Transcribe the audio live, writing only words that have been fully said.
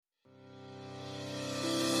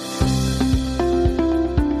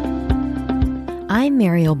I'm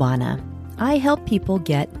Mary Obana. I help people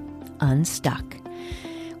get unstuck.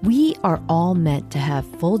 We are all meant to have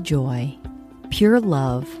full joy, pure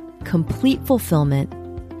love, complete fulfillment,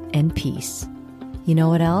 and peace. You know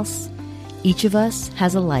what else? Each of us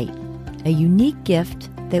has a light, a unique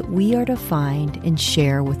gift that we are to find and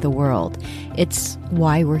share with the world. It's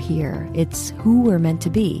why we're here. It's who we're meant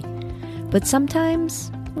to be. But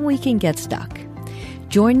sometimes we can get stuck.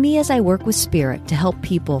 Join me as I work with Spirit to help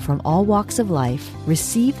people from all walks of life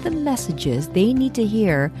receive the messages they need to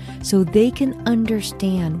hear so they can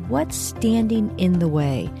understand what's standing in the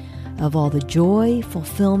way of all the joy,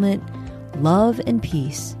 fulfillment, love, and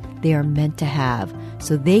peace they are meant to have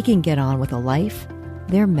so they can get on with a life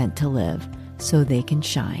they're meant to live so they can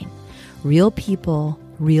shine. Real people,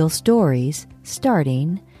 real stories,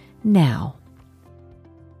 starting now.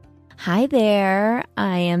 Hi there.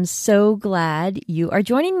 I am so glad you are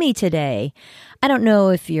joining me today. I don't know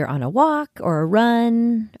if you're on a walk or a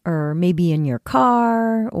run or maybe in your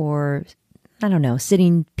car or, I don't know,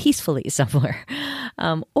 sitting peacefully somewhere.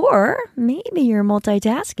 Or maybe you're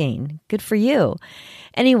multitasking. Good for you.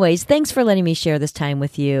 Anyways, thanks for letting me share this time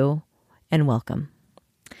with you and welcome.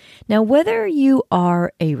 Now, whether you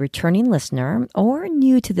are a returning listener or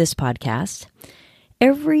new to this podcast,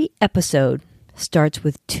 every episode starts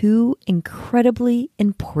with two incredibly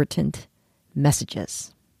important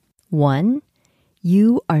messages. One,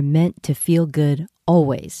 you are meant to feel good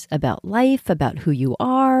always about life, about who you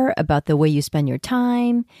are, about the way you spend your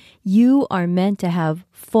time. You are meant to have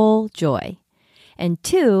full joy. And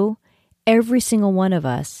two, every single one of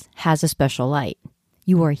us has a special light.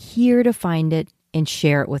 You are here to find it and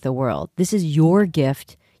share it with the world. This is your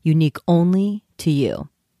gift, unique only to you.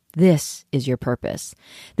 This is your purpose.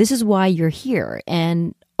 This is why you're here,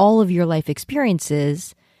 and all of your life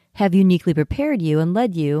experiences have uniquely prepared you and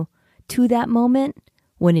led you to that moment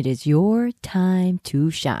when it is your time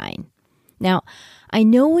to shine. Now, I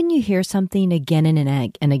know when you hear something again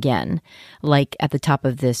and again, like at the top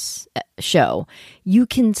of this show, you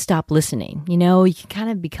can stop listening. You can kind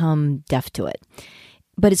of become deaf to it.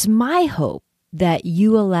 But it's my hope that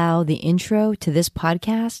you allow the intro to this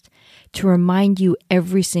podcast to remind you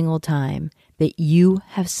every single time that you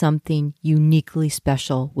have something uniquely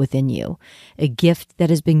special within you, a gift that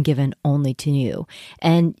has been given only to you,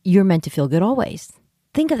 and you're meant to feel good always.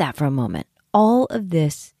 Think of that for a moment. All of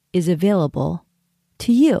this is available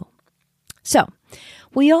to you. So,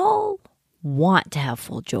 we all want to have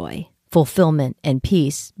full joy, fulfillment, and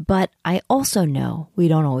peace, but I also know we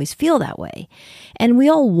don't always feel that way. And we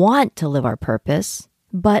all want to live our purpose,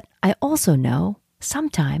 but I also know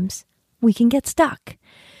sometimes we can get stuck.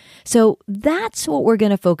 So that's what we're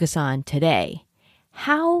going to focus on today.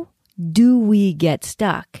 How do we get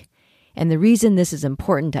stuck? And the reason this is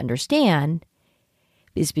important to understand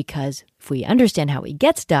is because if we understand how we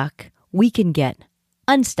get stuck, we can get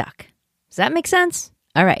unstuck. Does that make sense?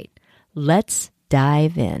 All right, let's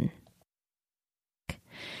dive in.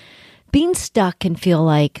 Being stuck can feel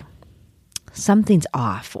like something's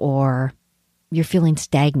off or you're feeling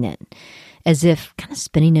stagnant, as if kind of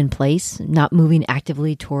spinning in place, not moving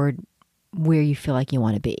actively toward where you feel like you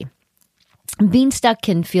want to be. Being stuck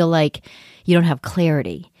can feel like you don't have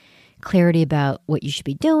clarity about what you should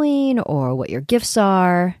be doing or what your gifts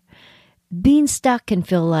are. Being stuck can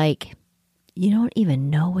feel like you don't even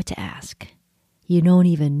know what to ask. You don't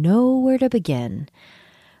even know where to begin.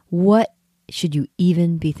 What should you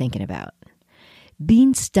even be thinking about?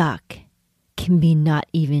 Being stuck can be not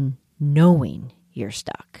even knowing you're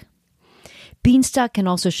stuck. Being stuck can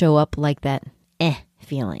also show up like that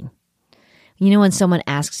feeling. When someone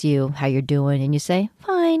asks you how you're doing and you say,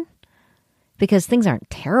 fine, because things aren't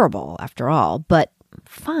terrible after all, but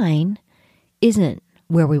fine isn't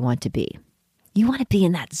where we want to be. You want to be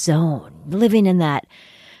in that zone, living in that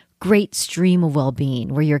great stream of well-being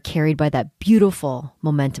where you're carried by that beautiful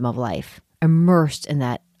momentum of life, immersed in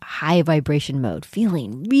that high vibration mode,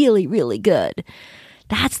 feeling really, really good.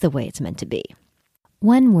 That's the way it's meant to be.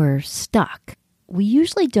 When we're stuck, we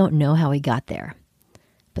usually don't know how we got there.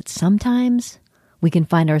 But sometimes we can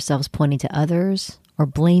find ourselves pointing to others or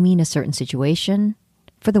blaming a certain situation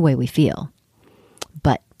for the way we feel.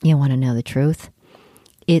 But you want to know the truth?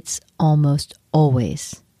 It's almost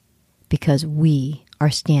always because we are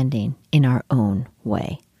standing in our own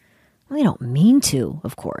way. We don't mean to,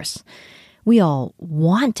 of course. We all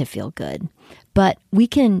want to feel good, but we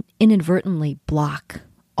can inadvertently block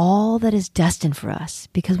all that is destined for us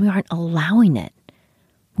because we aren't allowing it.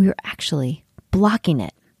 We are actually blocking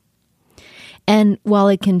it. And while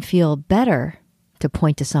it can feel better to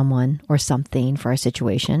point to someone or something for our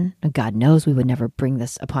situation, God knows we would never bring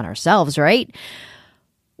this upon ourselves, right?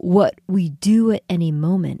 what we do at any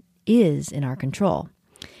moment is in our control.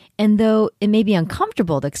 And though it may be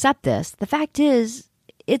uncomfortable to accept this, the fact is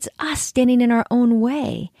it's us standing in our own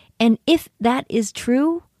way. And if that is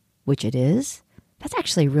true, which it is, that's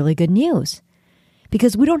actually really good news.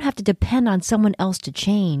 Because we don't have to depend on someone else to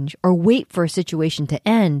change or wait for a situation to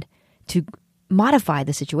end to modify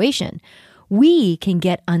the situation. We can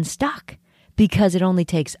get unstuck because it only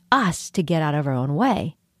takes us to get out of our own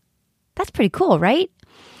way. That's pretty cool, right?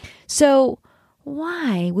 So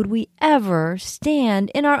why would we ever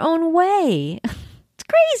stand in our own way? It's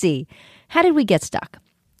crazy. How did we get stuck?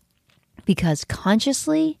 Because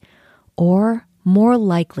consciously, or more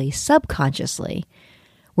likely subconsciously,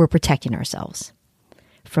 we're protecting ourselves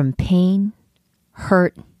from pain,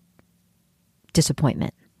 hurt,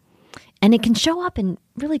 disappointment. And it can show up in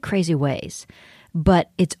really crazy ways,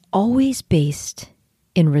 but it's always based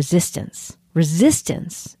in resistance.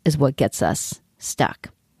 Resistance is what gets us stuck.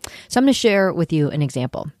 So I'm going to share with you an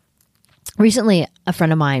example. Recently, a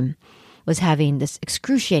friend of mine was having this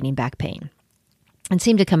excruciating back pain and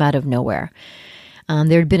seemed to come out of nowhere.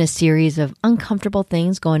 There had been a series of uncomfortable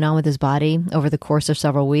things going on with his body over the course of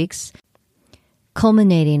several weeks,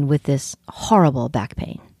 culminating with this horrible back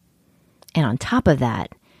pain. And on top of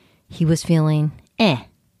that, he was feeling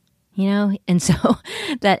and so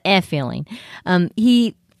that feeling.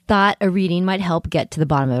 He thought a reading might help get to the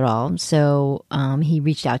bottom of it all, so he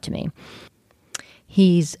reached out to me.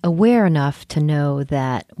 He's aware enough to know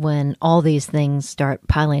that when all these things start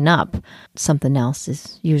piling up, something else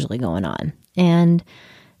is usually going on. And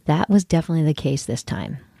that was definitely the case this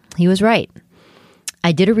time. He was right.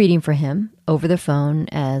 I did a reading for him over the phone,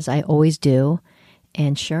 as I always do.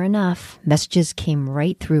 And sure enough, messages came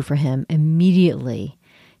right through for him immediately,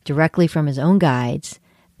 directly from his own guides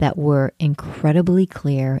that were incredibly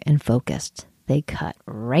clear and focused. They cut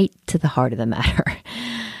right to the heart of the matter.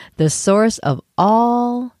 The source of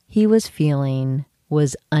all he was feeling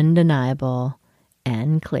was undeniable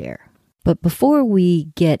and clear. But before we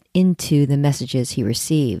get into the messages he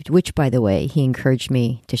received, which, by the way, he encouraged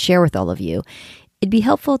me to share with all of you, it'd be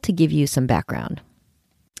helpful to give you some background.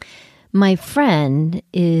 My friend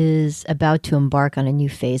is about to embark on a new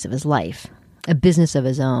phase of his life, a business of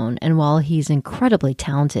his own, and while he's incredibly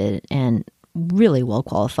talented and really well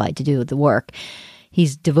qualified to do the work,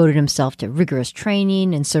 he's devoted himself to rigorous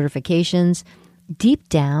training and certifications. Deep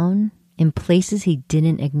down, in places he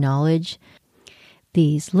didn't acknowledge,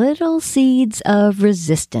 these little seeds of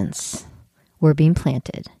resistance were being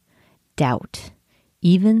planted, doubt,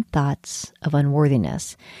 even thoughts of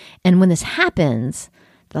unworthiness. And when this happens,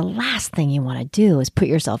 the last thing you want to do is put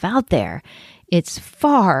yourself out there. It's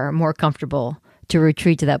far more comfortable to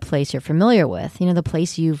retreat to that place you're familiar with, the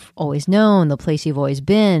place you've always known, the place you've always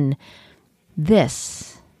been.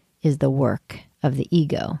 This is the work of the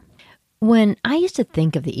ego. When I used to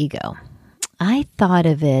think of the ego, I thought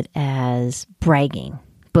of it as bragging,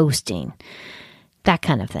 boasting, that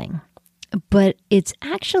kind of thing. But it's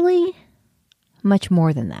actually much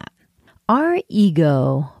more than that. Our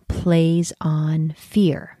ego plays on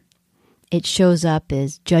fear. It shows up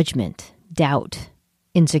as judgment, doubt,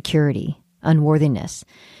 insecurity, unworthiness.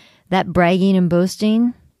 That bragging and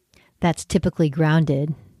boasting, that's typically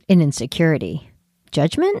grounded in insecurity.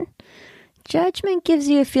 Judgment? Judgment gives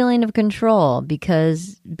you a feeling of control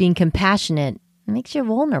because being compassionate makes you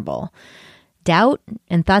vulnerable. Doubt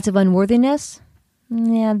and thoughts of unworthiness,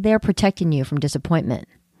 they're protecting you from disappointment.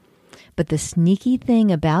 But the sneaky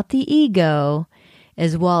thing about the ego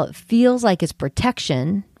is while it feels like it's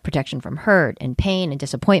protection from hurt and pain and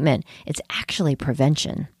disappointment, it's actually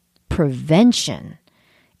prevention. Prevention.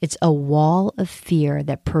 It's a wall of fear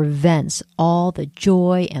that prevents all the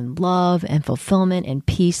joy and love and fulfillment and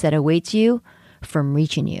peace that awaits you from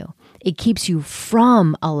reaching you. It keeps you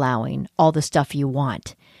from allowing all the stuff you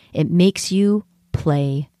want. It makes you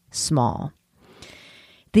play small.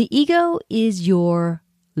 The ego is your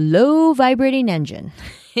low vibrating engine.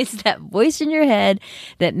 It's that voice in your head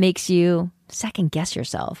that makes you second guess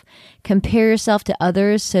yourself, compare yourself to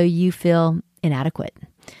others so you feel inadequate.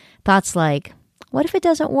 Thoughts like, what if it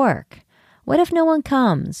doesn't work? What if no one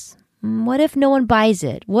comes? What if no one buys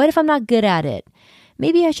it? What if I'm not good at it?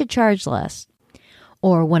 Maybe I should charge less.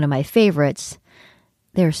 Or one of my favorites,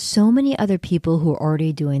 there are so many other people who are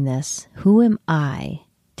already doing this. Who am I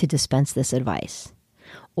to dispense this advice?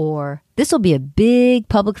 Or this will be a big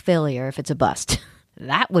public failure if it's a bust.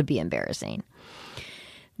 That would be embarrassing.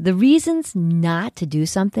 The reasons not to do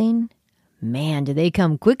something, man, do they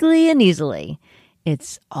come quickly and easily.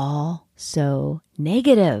 It's all so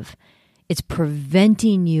negative. It's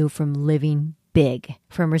preventing you from living big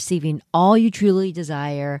from receiving all you truly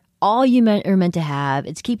desire, all you are meant to have.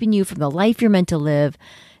 It's keeping you from the life you're meant to live.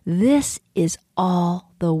 This is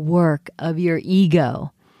all the work of your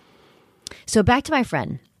ego. So back to my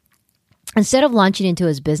friend. Instead of launching into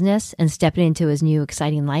his business and stepping into his new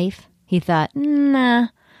exciting life, he thought, nah,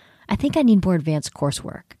 I think I need more advanced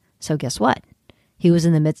coursework. So guess what? He was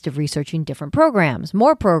in the midst of researching different programs,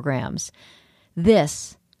 more programs.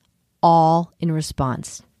 This all in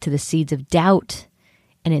response to the seeds of doubt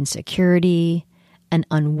and insecurity and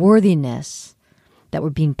unworthiness that were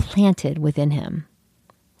being planted within him.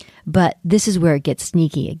 But this is where it gets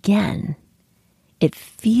sneaky again. It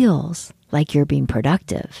feels like you're being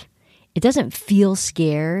productive. It doesn't feel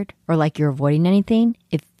scared or like you're avoiding anything.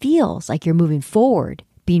 It feels like you're moving forward,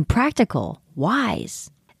 being practical,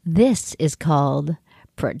 wise. This is called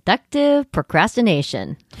productive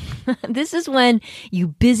procrastination. This is when you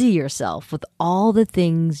busy yourself with all the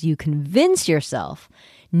things you convince yourself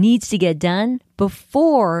needs to get done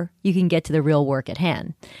before you can get to the real work at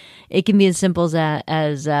hand. It can be as simple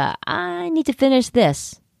as I need to finish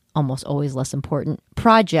this, almost always less important,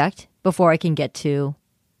 project before I can get to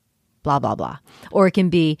blah, blah, blah. Or it can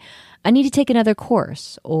be, I need to take another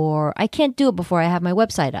course, or I can't do it before I have my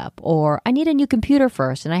website up, or I need a new computer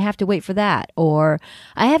first and I have to wait for that, or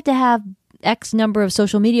I have to have X number of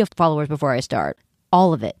social media followers before I start.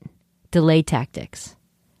 All of it. Delay tactics.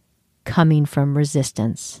 Coming from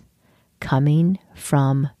resistance. Coming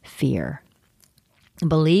from fear.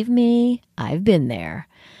 Believe me, I've been there.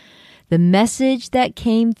 The message that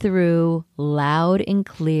came through loud and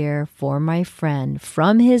clear for my friend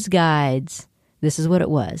from his guides, this is what it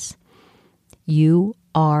was. You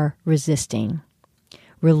are resisting.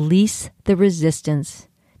 Release the resistance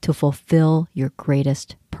to fulfill your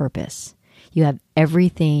greatest purpose. You have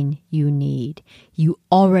everything you need. You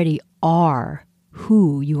already are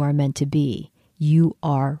who you are meant to be. You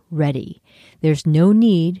are ready. There's no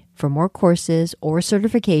need for more courses or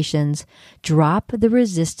certifications. Drop the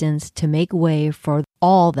resistance to make way for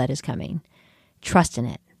all that is coming. Trust in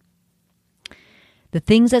it. The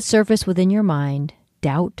things that surface within your mind,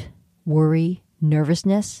 doubt, worry,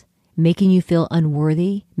 nervousness, making you feel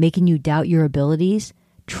unworthy, making you doubt your abilities,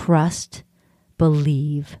 trust,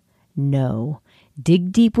 believe, know.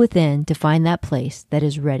 Dig deep within to find that place that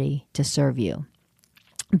is ready to serve you.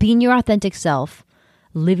 Being your authentic self,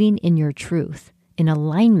 living in your truth, in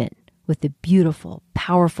alignment with the beautiful,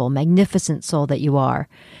 powerful, magnificent soul that you are.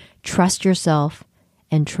 Trust yourself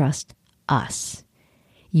and trust us.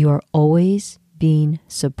 You are always being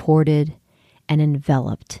supported and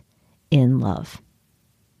enveloped in love.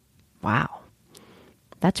 Wow.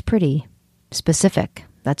 That's pretty specific.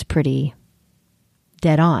 That's pretty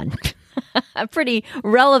dead on. Pretty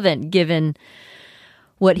relevant given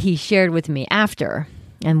what he shared with me after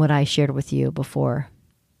and what I shared with you before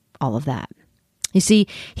all of that. You see,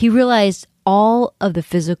 he realized all of the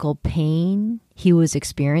physical pain he was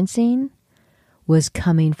experiencing was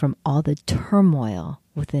coming from all the turmoil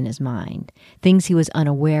within his mind, things he was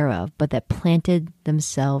unaware of, but that planted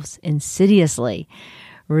themselves insidiously.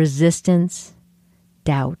 Resistance,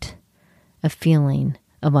 doubt, a feeling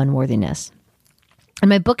of unworthiness. In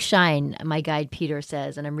my book, Shine, my guide Peter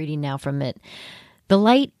says, and I'm reading now from it, the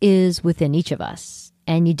light is within each of us,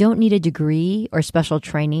 and you don't need a degree or special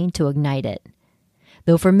training to ignite it.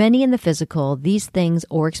 Though for many in the physical, these things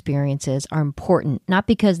or experiences are important, not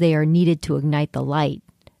because they are needed to ignite the light,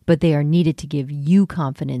 but they are needed to give you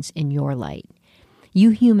confidence in your light. You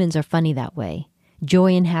humans are funny that way.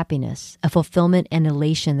 Joy and happiness, a fulfillment and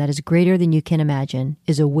elation that is greater than you can imagine,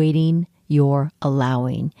 is awaiting your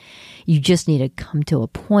allowing. You just need to come to a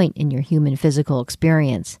point in your human physical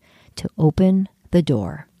experience to open the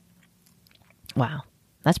door. Wow,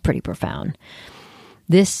 that's pretty profound.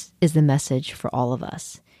 This is the message for all of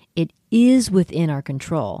us. It is within our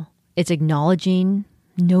control. It's acknowledging,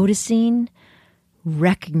 noticing,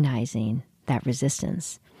 recognizing that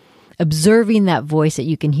resistance, observing that voice that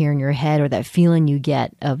you can hear in your head or that feeling you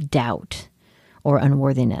get of doubt or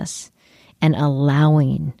unworthiness, and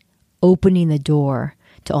allowing, opening the door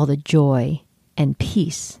to all the joy and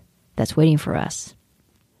peace that's waiting for us.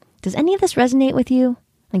 Does any of this resonate with you?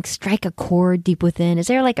 Like strike a chord deep within? Is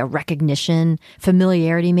there like a recognition,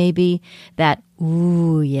 familiarity maybe, that,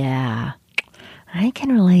 ooh, yeah, I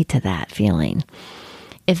can relate to that feeling?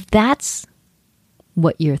 If that's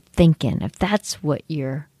what you're thinking, if that's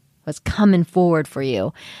what's coming forward for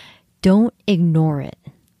you, don't ignore it.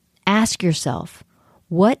 Ask yourself,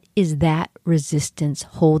 what is that resistance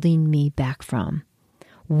holding me back from?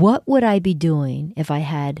 What would I be doing if I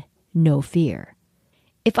had no fear?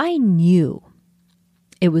 If I knew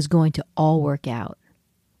it was going to all work out,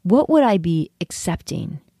 What would I be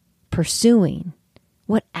accepting, pursuing?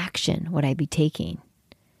 What action would I be taking?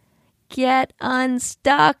 Get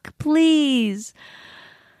unstuck, please.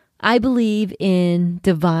 I believe in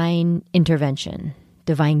divine intervention,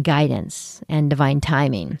 divine guidance, and divine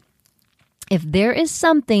timing. If there is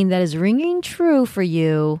something that is ringing true for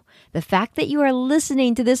you, the fact that you are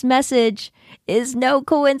listening to this message is no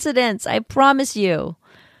coincidence, I promise you.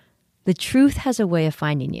 The truth has a way of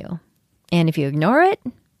finding you. And if you ignore it,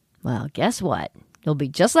 well, guess what? You'll be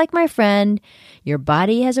just like my friend. Your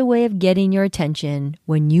body has a way of getting your attention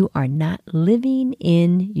when you are not living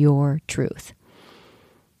in your truth.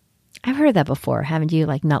 I've heard that before, haven't you?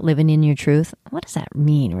 Like not living in your truth. What does that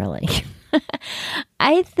mean, really?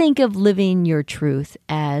 I think of living your truth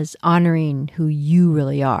as honoring who you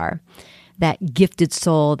really are. That gifted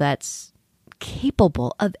soul that's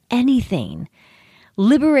capable of anything.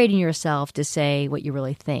 Liberating yourself to say what you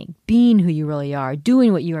really think, being who you really are,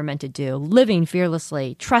 doing what you are meant to do, living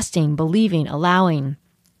fearlessly, trusting, believing, allowing,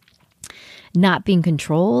 not being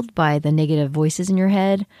controlled by the negative voices in your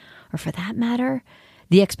head, or for that matter,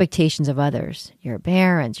 the expectations of others, your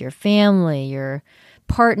parents, your family, your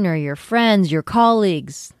partner, your friends, your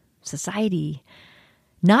colleagues, society.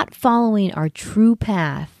 Not following our true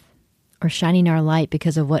path or shining our light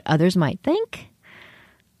because of what others might think.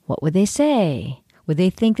 What would they say? Would they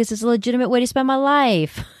think this is a legitimate way to spend my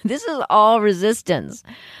life? This is all resistance.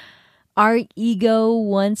 Our ego,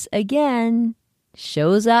 once again,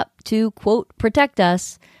 shows up to, quote, protect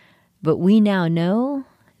us. But we now know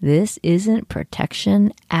this isn't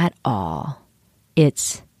protection at all.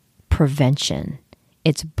 It's prevention.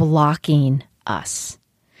 It's blocking us.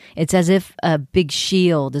 It's as if a big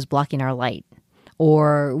shield is blocking our light,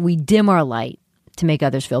 or we dim our light to make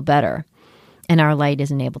others feel better, and our light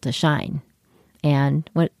isn't able to shine. And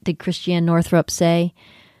what did Christiane Northrup say?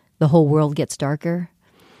 The whole world gets darker.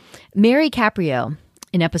 Mary Caprio,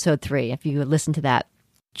 in episode 3, if you listen to that,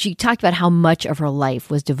 she talked about how much of her life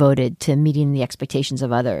was devoted to meeting the expectations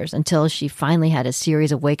of others until she finally had a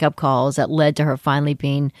series of wake-up calls that led to her finally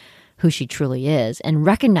being who she truly is and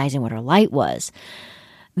recognizing what her light was.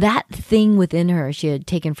 That thing within her she had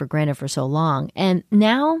taken for granted for so long. And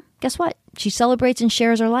now, guess what? She celebrates and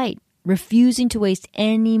shares her light, refusing to waste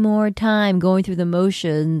any more time going through the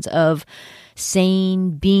motions of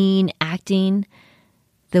saying, being, acting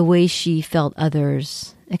the way she felt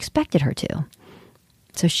others expected her to.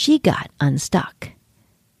 So she got unstuck.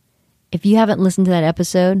 If you haven't listened to that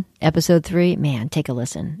episode 3, man, take a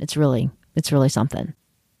listen. It's really something.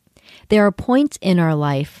 There are points in our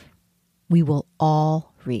life we will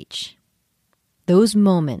all reach. Those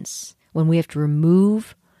moments when we have to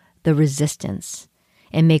remove the resistance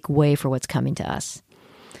and make way for what's coming to us.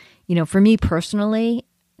 You know, for me personally,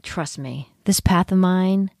 trust me, this path of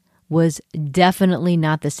mine was definitely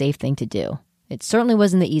not the safe thing to do. It certainly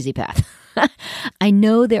wasn't the easy path. I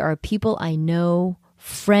know there are people I know,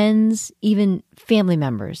 friends, even family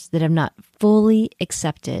members that have not fully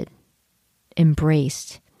accepted,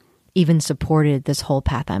 embraced, even supported this whole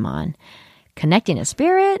path I'm on. Connecting a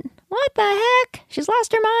spirit? What the heck? She's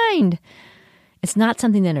lost her mind. It's not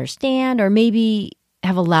something they understand or maybe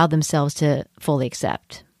have allowed themselves to fully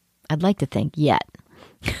accept. I'd like to think yet.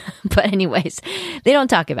 But anyways, they don't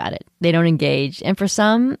talk about it. They don't engage. And for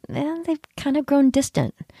some, they've kind of grown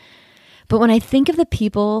distant. But when I think of the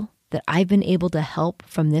people that I've been able to help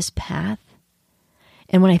from this path,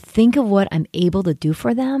 and when I think of what I'm able to do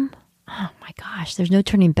for them, oh my gosh, there's no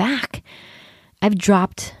turning back. I've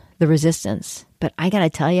dropped the resistance, but I gotta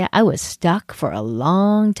tell you, I was stuck for a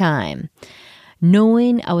long time,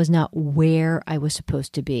 knowing I was not where I was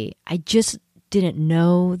supposed to be. I just didn't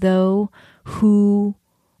know, though, who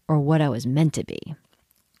or what I was meant to be.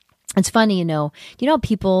 It's funny, you know how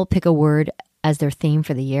people pick a word as their theme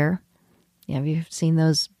for the year? Have you seen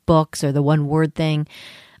those books or the one word thing?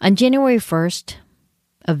 On January 1st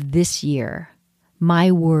of this year,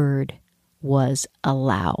 my word was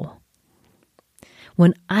allow.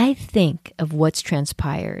 When I think of what's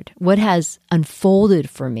transpired, what has unfolded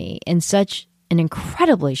for me in such an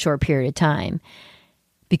incredibly short period of time,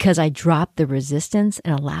 because I dropped the resistance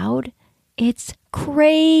and allowed, it's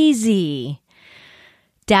crazy.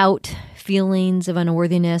 Doubt, feelings of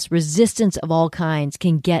unworthiness, resistance of all kinds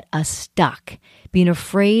can get us stuck, being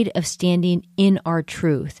afraid of standing in our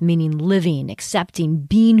truth, meaning living, accepting,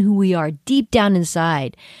 being who we are deep down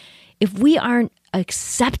inside. If we aren't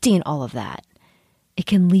accepting all of that, it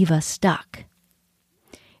can leave us stuck.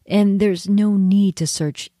 And there's no need to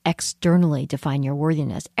search externally to find your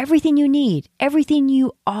worthiness. Everything you need, everything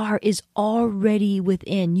you are is already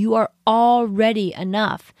within. You are already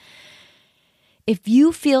enough. If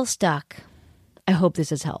you feel stuck, I hope this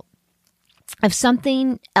has helped. If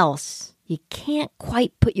something else you can't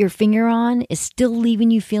quite put your finger on is still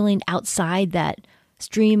leaving you feeling outside that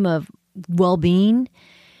stream of well-being,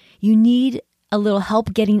 you need a little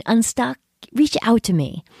help getting unstuck, reach out to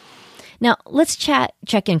me. Now, let's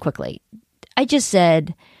check in quickly. I just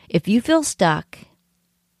said, if you feel stuck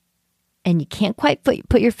and you can't quite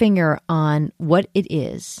put your finger on what it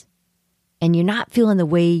is, and you're not feeling the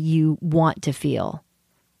way you want to feel,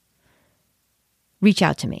 reach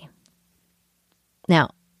out to me.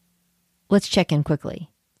 Now, let's check in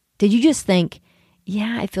quickly. Did you just think,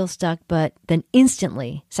 yeah, I feel stuck, but then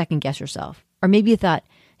instantly second guess yourself? Or maybe you thought,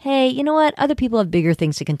 hey, you know what? Other people have bigger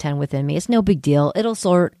things to contend with than me. It's no big deal. It'll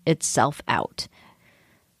sort itself out.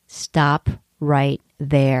 Stop right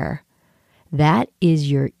there. That is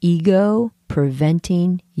your ego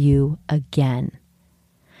preventing you again.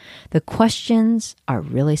 The questions are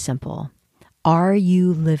really simple. Are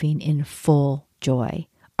you living in full joy?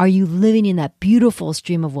 Are you living in that beautiful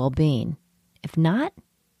stream of well-being? If not,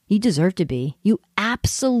 you deserve to be. You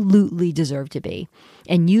absolutely deserve to be.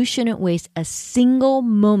 And you shouldn't waste a single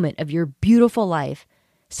moment of your beautiful life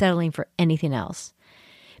settling for anything else.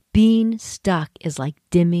 Being stuck is like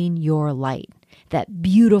dimming your light. That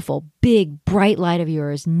beautiful, big, bright light of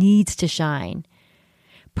yours needs to shine.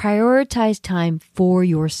 Prioritize time for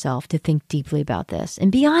yourself to think deeply about this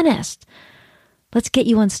and be honest. Let's get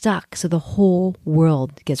you unstuck so the whole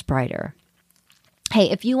world gets brighter. Hey,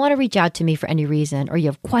 if you want to reach out to me for any reason, or you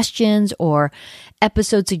have questions or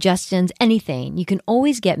episode suggestions, anything, you can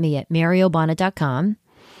always get me at maryobana.com,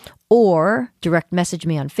 or direct message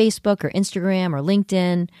me on Facebook or Instagram or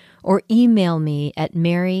LinkedIn, or email me at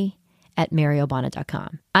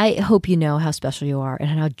mary@maryobana.com. I hope you know how special you are and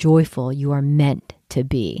how joyful you are meant to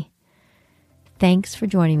be. Thanks for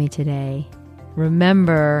joining me today.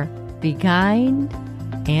 Remember, be kind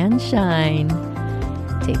and shine.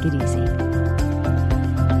 Take it easy.